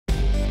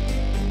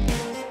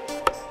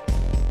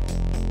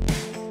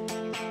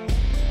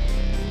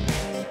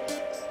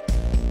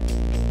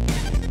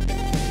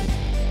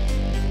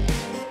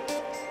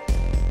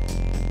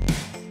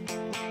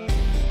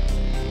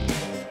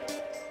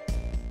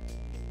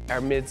our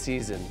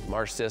Mid-Season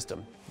Marsh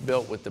System,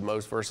 built with the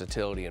most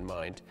versatility in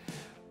mind.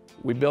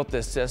 We built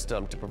this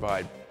system to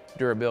provide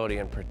durability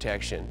and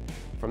protection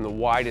from the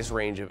widest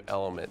range of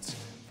elements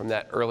from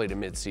that early to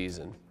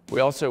mid-season. We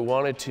also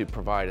wanted to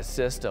provide a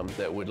system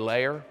that would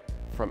layer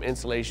from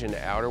insulation to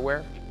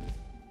outerwear.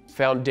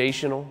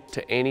 Foundational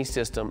to any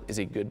system is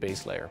a good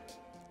base layer.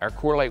 Our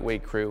core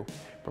lightweight crew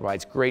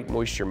provides great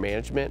moisture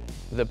management.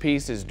 The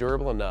piece is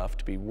durable enough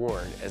to be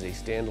worn as a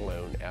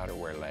standalone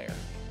outerwear layer.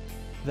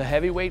 The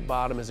heavyweight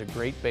bottom is a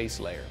great base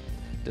layer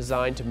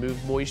designed to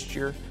move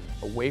moisture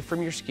away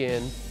from your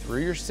skin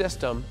through your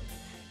system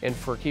and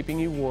for keeping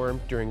you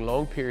warm during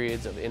long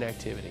periods of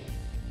inactivity.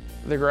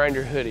 The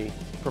grinder hoodie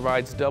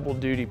provides double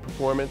duty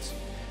performance.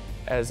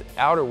 As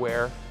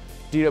outerwear,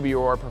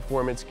 DWR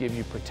performance gives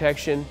you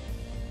protection.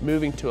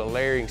 Moving to a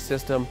layering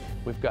system,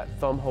 we've got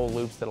thumb hole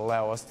loops that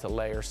allow us to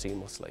layer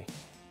seamlessly.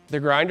 The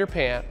grinder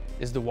pant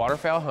is the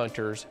Waterfowl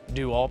Hunter's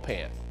do-all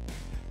pant.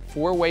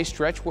 4-way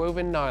stretch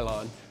woven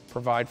nylon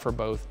provide for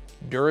both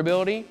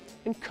durability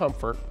and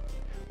comfort,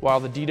 while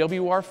the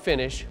DWR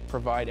finish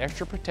provide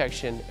extra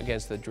protection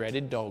against the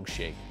dreaded dog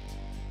shake.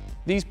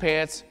 These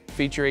pants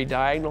feature a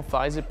diagonal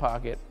thigh-zip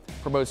pocket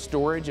for both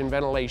storage and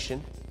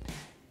ventilation,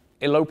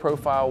 a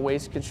low-profile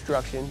waist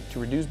construction to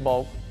reduce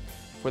bulk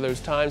for those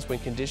times when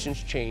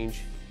conditions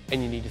change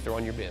and you need to throw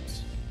on your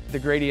bibs. The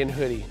gradient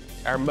hoodie,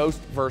 our most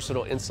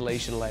versatile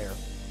insulation layer,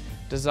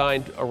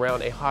 designed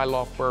around a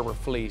high-loft Berber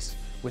fleece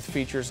with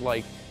features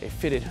like a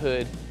fitted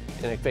hood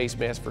and a face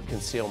mask for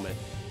concealment.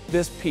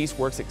 This piece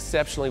works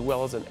exceptionally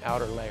well as an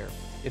outer layer.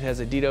 It has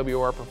a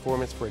DWR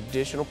performance for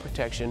additional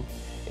protection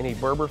and a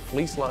Berber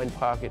fleece-lined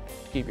pocket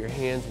to keep your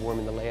hands warm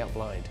in the layout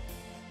blind.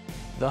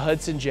 The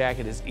Hudson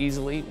jacket is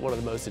easily one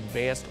of the most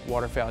advanced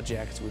waterfowl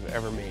jackets we've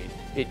ever made.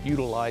 It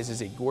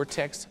utilizes a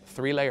Gore-Tex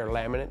 3-layer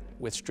laminate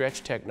with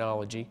stretch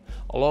technology,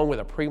 along with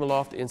a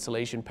Primaloft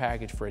insulation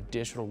package for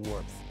additional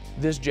warmth.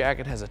 This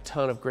jacket has a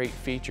ton of great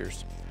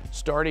features,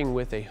 starting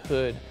with a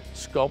hood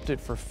sculpted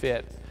for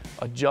fit,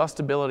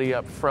 adjustability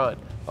up front,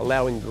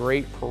 allowing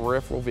great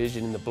peripheral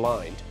vision in the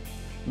blind,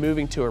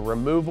 moving to a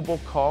removable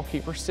call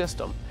keeper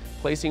system,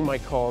 placing my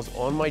calls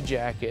on my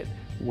jacket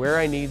where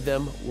I need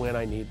them, when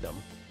I need them.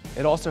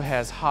 It also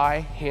has high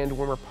hand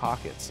warmer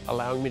pockets,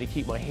 allowing me to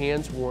keep my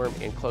hands warm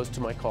and close to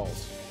my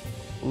calls.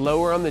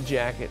 Lower on the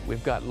jacket,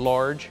 we've got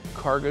large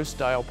cargo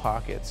style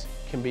pockets,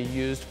 can be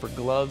used for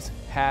gloves,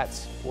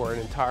 hats, or an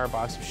entire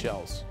box of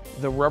shells.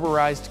 The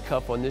rubberized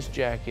cuff on this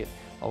jacket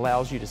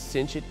allows you to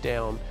cinch it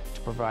down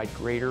to provide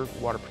greater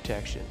water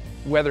protection.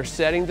 Whether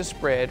setting the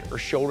spread or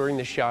shouldering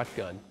the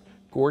shotgun,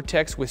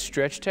 Gore-Tex with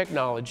stretch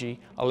technology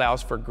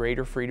allows for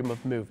greater freedom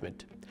of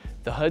movement.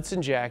 The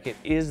Hudson jacket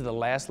is the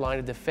last line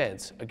of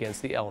defense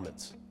against the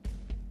elements.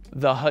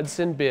 The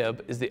Hudson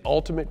bib is the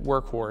ultimate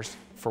workhorse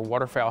for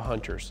waterfowl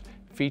hunters,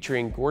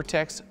 featuring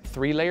Gore-Tex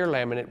 3-layer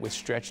laminate with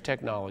stretch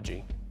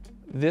technology.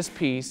 This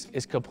piece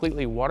is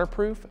completely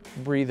waterproof,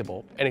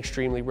 breathable, and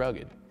extremely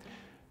rugged.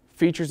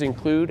 Features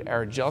include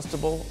our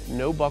adjustable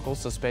no-buckle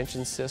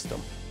suspension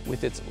system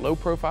with its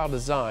low-profile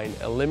design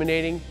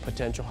eliminating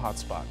potential hot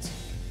spots.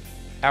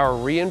 Our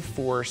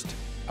reinforced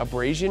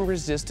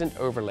abrasion-resistant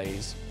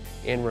overlays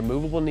and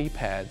removable knee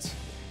pads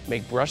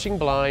make brushing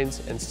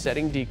blinds and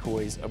setting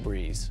decoys a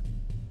breeze.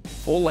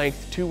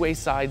 Full-length 2-way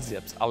side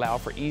zips allow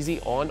for easy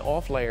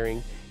on-off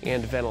layering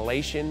and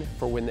ventilation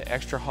for when the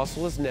extra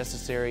hustle is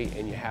necessary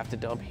and you have to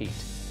dump heat.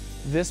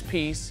 This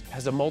piece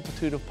has a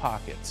multitude of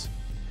pockets.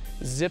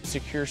 Zip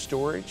secure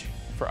storage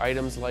for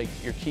items like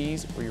your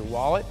keys or your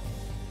wallet,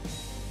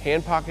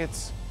 hand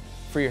pockets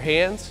for your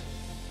hands,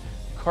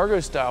 cargo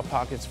style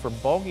pockets for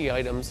bulky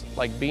items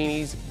like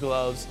beanies,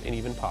 gloves, and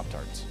even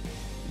Pop-Tarts.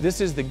 This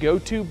is the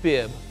go-to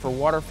bib for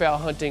waterfowl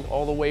hunting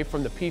all the way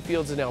from the pea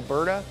fields in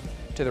Alberta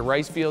to the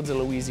rice fields in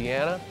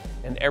Louisiana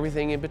and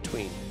everything in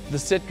between. The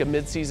Sitka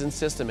Mid-Season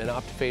System in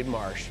Optifade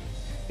Marsh.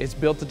 It's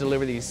built to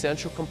deliver the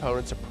essential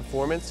components of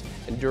performance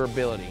and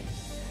durability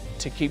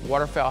to keep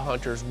waterfowl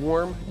hunters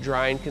warm,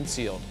 dry, and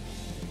concealed,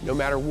 no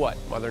matter what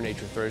Mother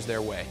Nature throws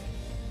their way.